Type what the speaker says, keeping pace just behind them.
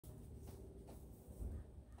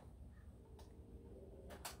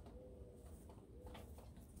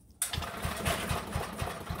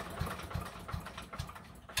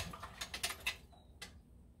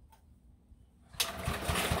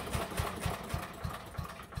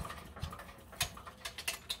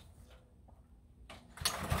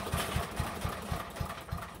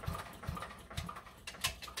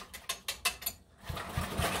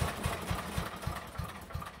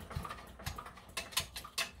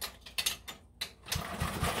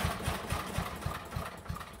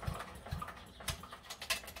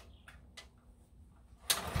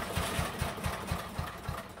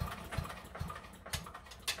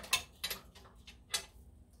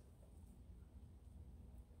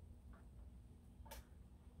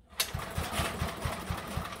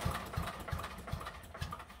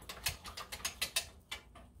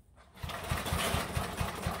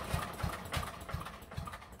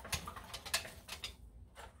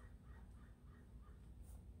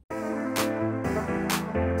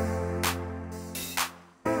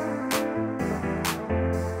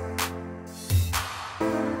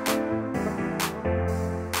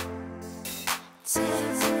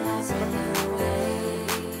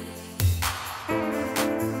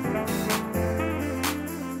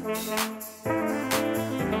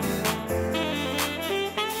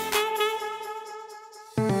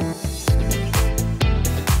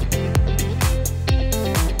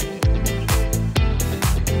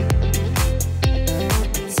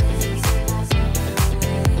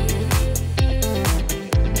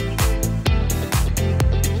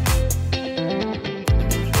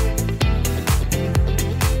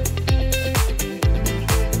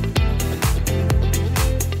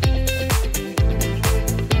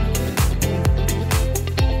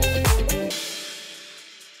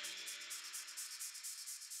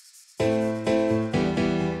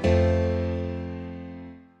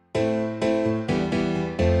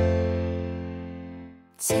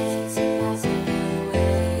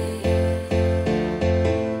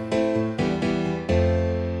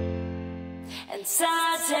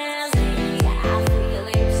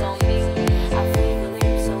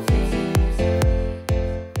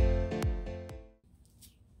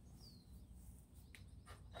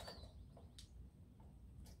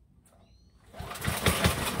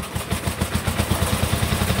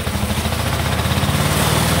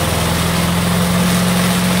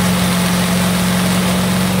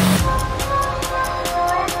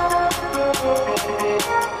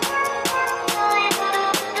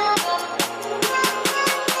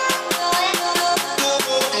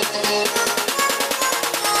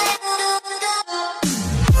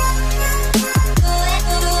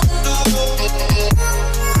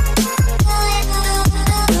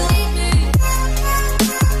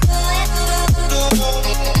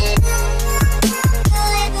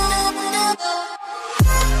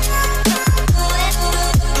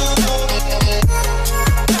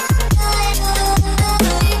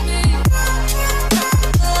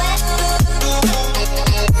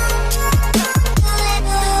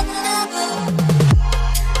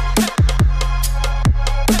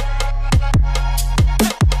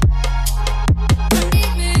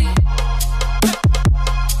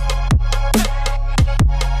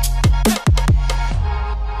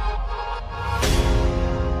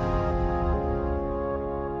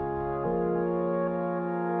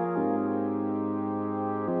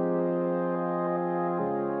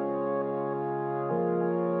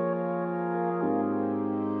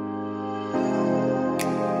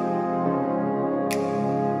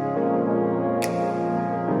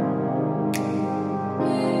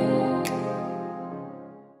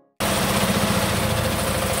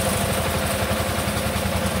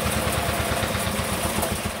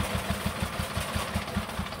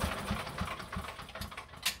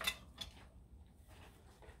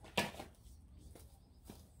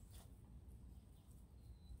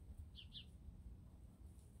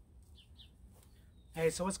Hey,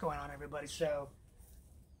 so what's going on, everybody? So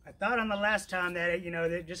I thought on the last time that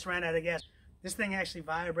it just ran out of gas. This thing actually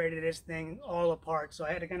vibrated this thing all apart, so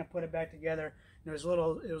I had to kind of put it back together. It was a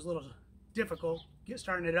little difficult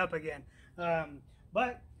starting it up again.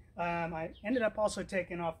 But I ended up also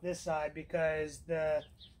taking off this side because the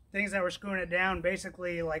things that were screwing it down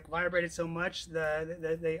basically like vibrated so much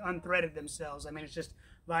they unthreaded themselves. I mean, it's just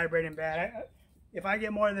vibrating bad. If I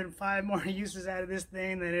get more than 5 more uses out of this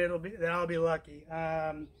thing, then I'll be lucky.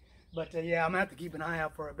 But yeah, I'm gonna have to keep an eye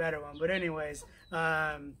out for a better one. But anyways,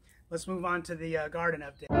 let's move on to the garden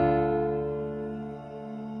update.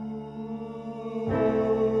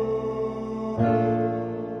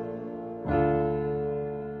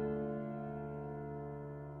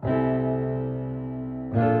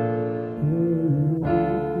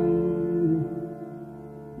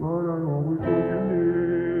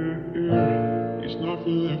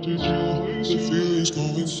 The feeling's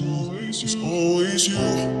going through. It's always you.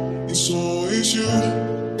 It's always you.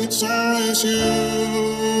 It's always you.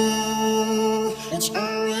 It's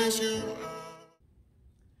always you.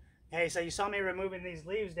 Hey, so you saw me removing these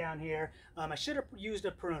leaves down here. I should have used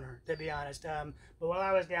a pruner, to be honest. But while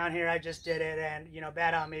I was down here, I just did it, and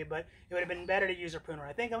bad on me. But it would have been better to use a pruner.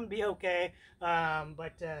 I think I'm gonna be okay. I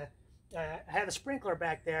have a sprinkler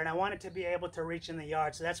back there, and I wanted to be able to reach in the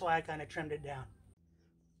yard, so that's why I kind of trimmed it down.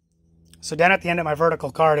 So down at the end of my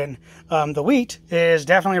vertical garden, the wheat is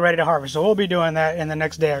definitely ready to harvest. So we'll be doing that in the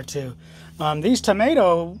next day or two. These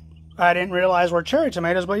tomato, I didn't realize were cherry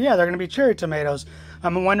tomatoes, but yeah, they're going to be cherry tomatoes.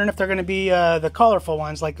 I'm wondering if they're going to be the colorful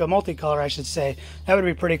ones, like a multicolor, I should say. That would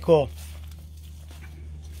be pretty cool.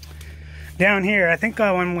 Down here, I think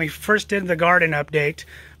when we first did the garden update,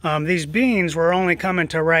 these beans were only coming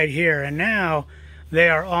to right here, and now they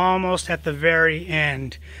are almost at the very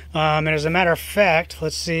end. And as a matter of fact,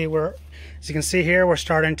 let's see, as you can see here, we're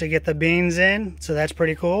starting to get the beans in, so that's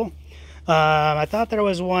pretty cool. I thought there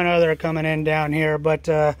was one other coming in down here, but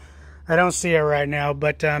I don't see it right now.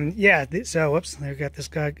 But yeah, so whoops, they've got this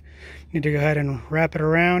guy. Need to go ahead and wrap it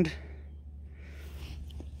around.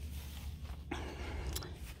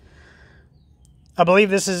 I believe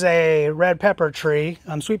this is a red pepper tree,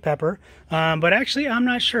 sweet pepper, but actually I'm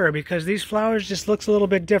not sure because these flowers just looks a little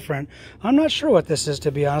bit different. I'm not sure what this is,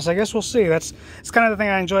 to be honest. I guess we'll see. It's kind of the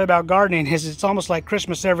thing I enjoy about gardening is it's almost like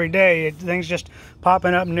Christmas every day. Things just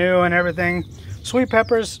popping up new and everything. Sweet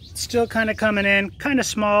peppers still kind of coming in, kind of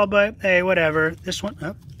small, but hey, whatever. This one,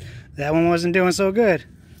 oh, that one wasn't doing so good.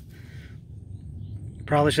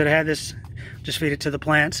 Probably should have had this, just feed it to the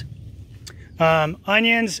plants.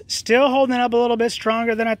 Onions still holding up a little bit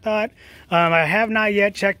stronger than I thought. I have not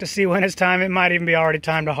yet checked to see when it's time. It might even be already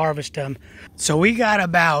time to harvest them. So we got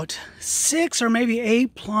about 6 or maybe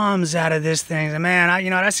 8 plums out of this thing. And man,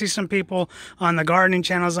 I see some people on the gardening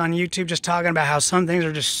channels on YouTube just talking about how some things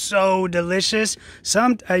are just so delicious.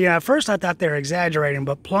 Some, at first I thought they were exaggerating,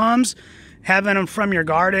 but plums, having them from your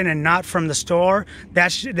garden and not from the store,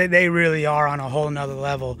 they really are on a whole nother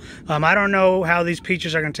level. I don't know how these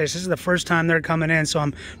peaches are going to taste. This is the first time they're coming in, so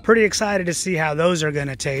I'm pretty excited to see how those are going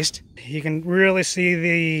to taste. You can really see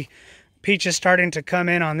the peaches starting to come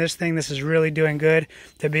in on this thing. This is really doing good.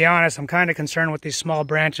 To be honest, I'm kind of concerned with these small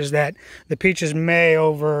branches that the peaches may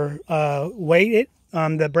overweight it.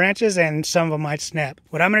 The branches, and some of them might snap.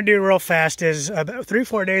 What I'm going to do real fast is about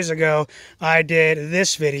 3-4 days ago, I did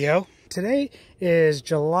this video. Today is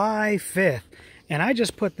July 5th, and I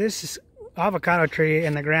just put this avocado tree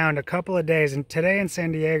in the ground a couple of days, and today in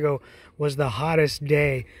San Diego was the hottest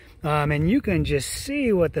day. And you can just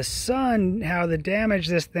see what the sun, how the damage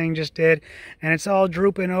this thing just did, and it's all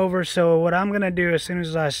drooping over. So what I'm going to do as soon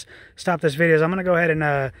as I stop this video is I'm going to go ahead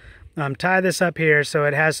and tie this up here so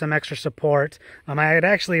it has some extra support. I had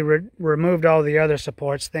actually removed all the other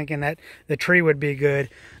supports thinking that the tree would be good.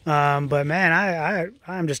 But man,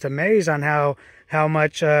 I'm just amazed on how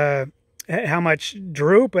much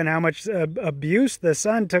droop and how much abuse the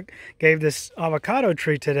sun gave this avocado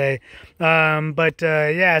tree today.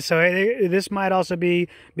 Yeah, so this might also be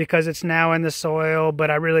because it's now in the soil, but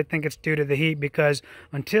I really think it's due to the heat because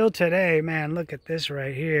until today, man, look at this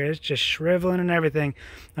right here. It's just shriveling and everything.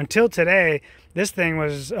 Until today, this thing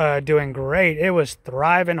was doing great. It was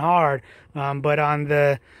thriving hard. But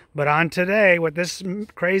on today, with this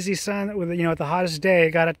crazy sun, with at the hottest day,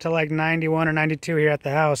 it got up to like 91 or 92 here at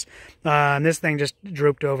the house. And this thing just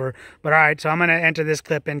drooped over. But all right, so I'm going to enter this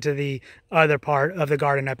clip into the other part of the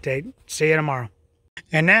garden update. See you tomorrow.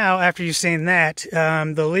 And now, after you've seen that,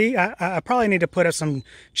 I probably need to put up some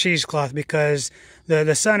cheesecloth because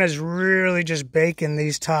the sun is really just baking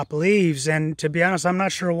these top leaves. And to be honest, I'm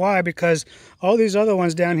not sure why, because all these other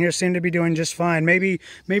ones down here seem to be doing just fine. Maybe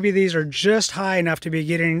these are just high enough to be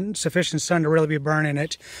getting sufficient sun to really be burning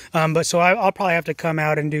it. But so I'll probably have to come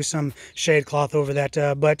out and do some shade cloth over that.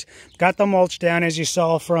 But got the mulch down, as you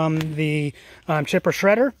saw from the chipper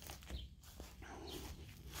shredder.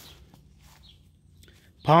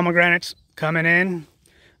 Pomegranates coming in.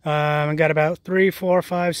 I got about 3, 4,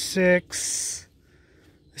 5, 6.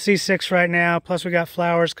 I see 6 right now. Plus we got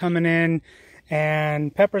flowers coming in,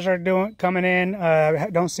 and peppers are coming in.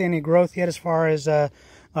 Don't see any growth yet as far as the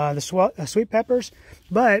sweet peppers.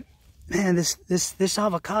 But man, this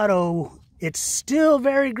avocado, it's still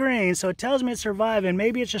very green, so it tells me it's surviving.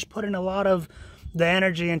 Maybe it's just putting a lot of the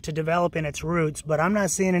energy into developing its roots, but I'm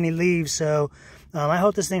not seeing any leaves, so I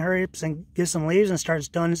hope this thing hurries and gives some leaves and starts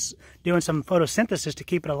doing some photosynthesis to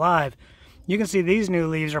keep it alive. You can see these new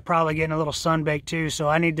leaves are probably getting a little sun-baked too, so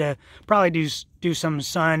I need to probably do some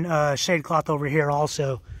sun shade cloth over here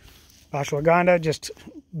also. Ashwagandha, just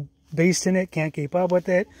beasting it, can't keep up with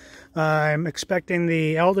it. I'm expecting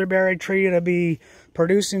the elderberry tree to be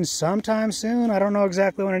producing sometime soon. I don't know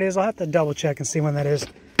exactly when it is. I'll have to double check and see when that is.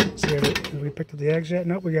 See if we picked up the eggs yet.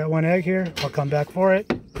 Nope, we got one egg here. I'll come back for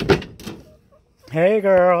it. Hey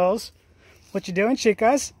girls, what you doing,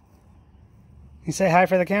 chicas? You say hi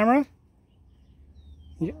for the camera?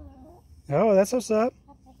 Yeah. Oh, that's what's up.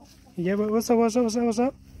 Yeah, but what's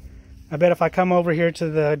up? I bet if I come over here to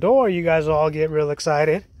the door, you guys will all get real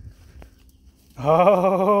excited.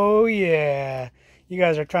 Oh yeah, you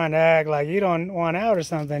guys are trying to act like you don't want out or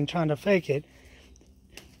something, trying to fake it.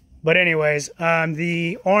 But anyways,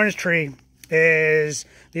 the orange tree is,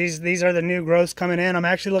 these are the new growths coming in. I'm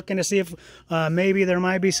actually looking to see if maybe there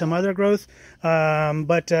might be some other growth. Yeah,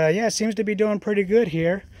 it seems to be doing pretty good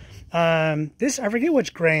here. This, I forget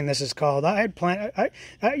which grain this is called. I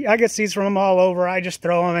get seeds from them all over. I just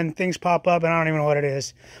throw them and things pop up and I don't even know what it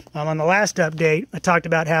is. On the last update, I talked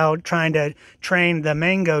about how trying to train the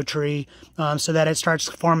mango tree so that it starts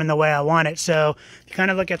forming the way I want it. So if you kind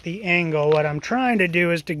of look at the angle, what I'm trying to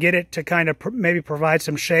do is to get it to kind of maybe provide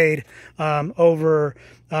some shade over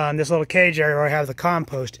this little cage area where I have the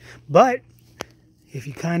compost. But if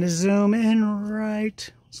you kind of zoom in right,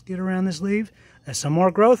 let's get around this leaf. There's some more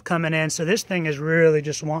growth coming in, so this thing is really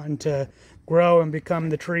just wanting to grow and become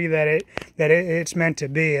the tree that it's meant to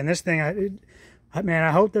be. And this thing, man,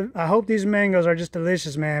 I hope these mangoes are just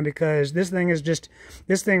delicious, man, because this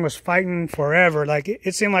thing was fighting forever. Like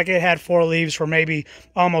it seemed like it had 4 leaves for maybe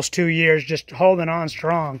almost 2 years, just holding on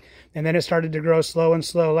strong, and then it started to grow slow and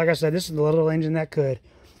slow. Like I said, this is the little engine that could.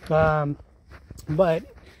 But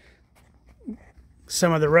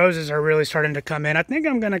some of the roses are really starting to come in. I think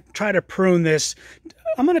I'm going to try to prune this.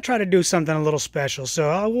 I'm going to try to do something a little special.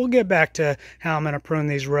 So we'll get back to how I'm going to prune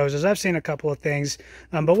these roses. I've seen a couple of things,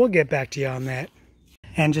 but we'll get back to you on that.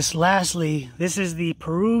 And just lastly, this is the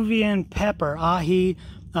Peruvian pepper, ají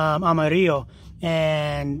amarillo.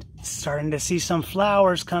 And starting to see some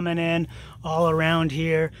flowers coming in all around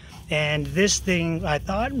here. And this thing, I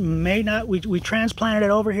thought may not, we transplanted it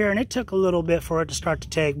over here and it took a little bit for it to start to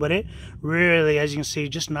take, but it really, as you can see,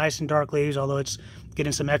 just nice and dark leaves, although it's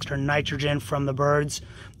getting some extra nitrogen from the birds.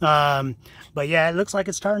 But yeah, it looks like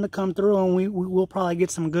it's starting to come through, and we'll probably get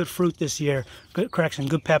some good fruit this year. Good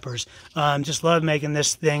peppers. Just love making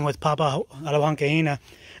this thing with papa a la huancaína.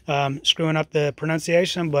 Screwing up the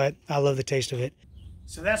pronunciation, but I love the taste of it.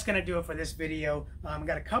 So that's going to do it for this video.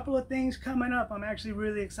 Got a couple of things coming up. I'm actually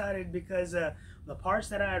really excited because the parts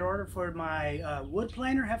that I had ordered for my wood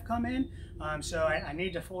planer have come in. So I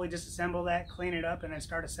need to fully disassemble that, clean it up, and then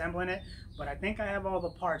start assembling it. But I think I have all the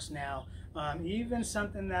parts now. Even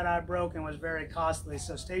something that I broke and was very costly,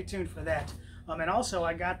 so stay tuned for that. And also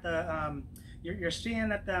I got the, you're seeing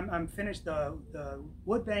that I'm finished the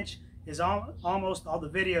wood bench is almost, all the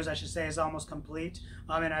videos I should say, is almost complete.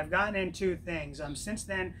 And I've gotten in 2 things. Since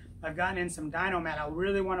then, I've gotten in some Dynomat. I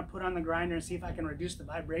really want to put on the grinder and see if I can reduce the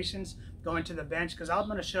vibrations going to the bench, because I'm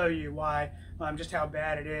going to show you why, just how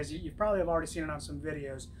bad it is. You probably have already seen it on some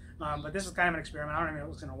videos, but this is kind of an experiment. I don't even know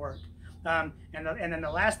if it's going to work. And then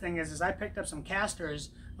the last thing is I picked up some casters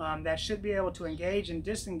that should be able to engage and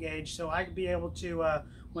disengage, so I could be able to,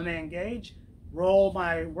 when they engage, roll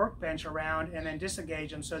my workbench around and then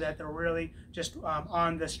disengage them so that they're really just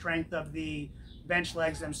on the strength of the bench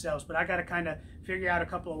legs themselves. But I got to kind of figure out a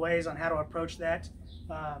couple of ways on how to approach that.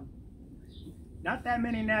 Not that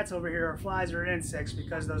many gnats over here, or flies or insects,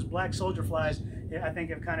 because those black soldier flies, I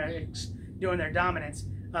think, have kind of doing their dominance.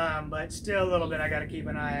 but still a little bit I got to keep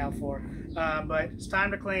an eye out for. But it's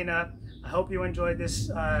time to clean up. I hope you enjoyed this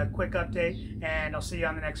quick update, and I'll see you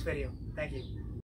on the next video. Thank you.